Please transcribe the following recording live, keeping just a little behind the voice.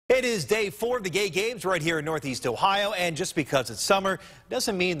It is day 4 of the Gay Games right here in Northeast Ohio, and just because it's summer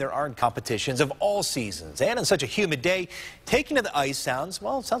doesn't mean there aren't competitions of all seasons. And on such a humid day, taking to the ice sounds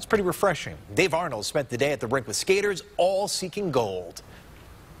pretty refreshing. Dave Arnold spent the day at the rink with skaters, all seeking gold.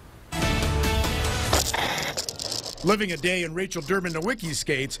 Living a day in Rachel Durbin-Nowicki's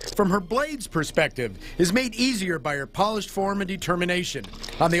skates, from her blade's perspective, is made easier by her polished form and determination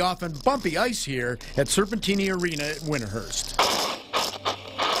on the often bumpy ice here at Serpentini Arena at Winterhurst.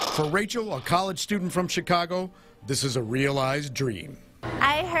 For Rachel, a college student from Chicago, this is a realized dream.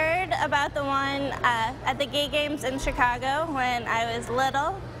 I heard about the one at the Gay Games in Chicago when I was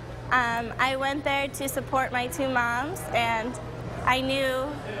little. I went there to support my two moms, and I knew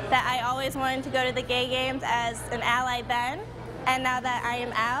that I always wanted to go to the Gay Games as an ally then, and now that I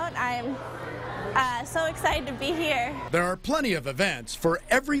am out, I'm so excited to be here. There are plenty of events for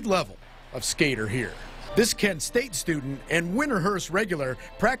every level of skater here. This Kent State student and Winterhurst regular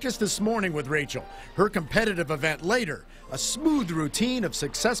practiced this morning with Rachel. Her competitive event later, a smooth routine of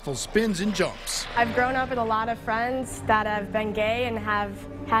successful spins and jumps. I've grown up with a lot of friends that have been gay and have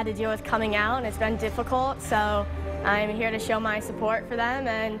had to deal with coming out, and it's been difficult, so I'm here to show my support for them,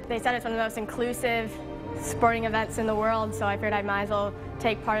 and they said it's one of the most inclusive sporting events in the world, so I figured I might as well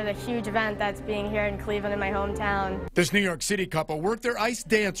take part of the huge event that's being here in Cleveland in my hometown. This New York City couple worked their ice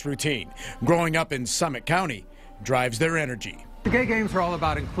dance routine. Growing up in Summit County drives their energy. The Gay Games are all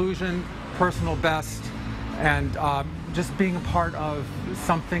about inclusion, personal best, and just being a part of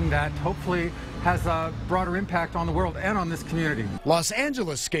something that hopefully has a broader impact on the world and on this community. Los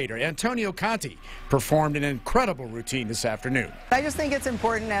Angeles skater Antonio Conti performed an incredible routine this afternoon. I just think it's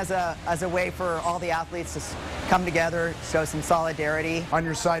important as a way for all the athletes to come together, show some solidarity. On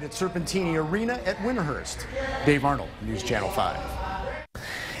your side at Serpentini Arena at Winterhurst, Dave Arnold, News Channel 5.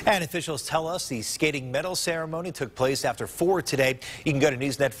 And officials tell us the skating medal ceremony took place after 4 today. You can go to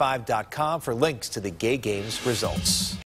newsnet5.com for links to the Gay Games results.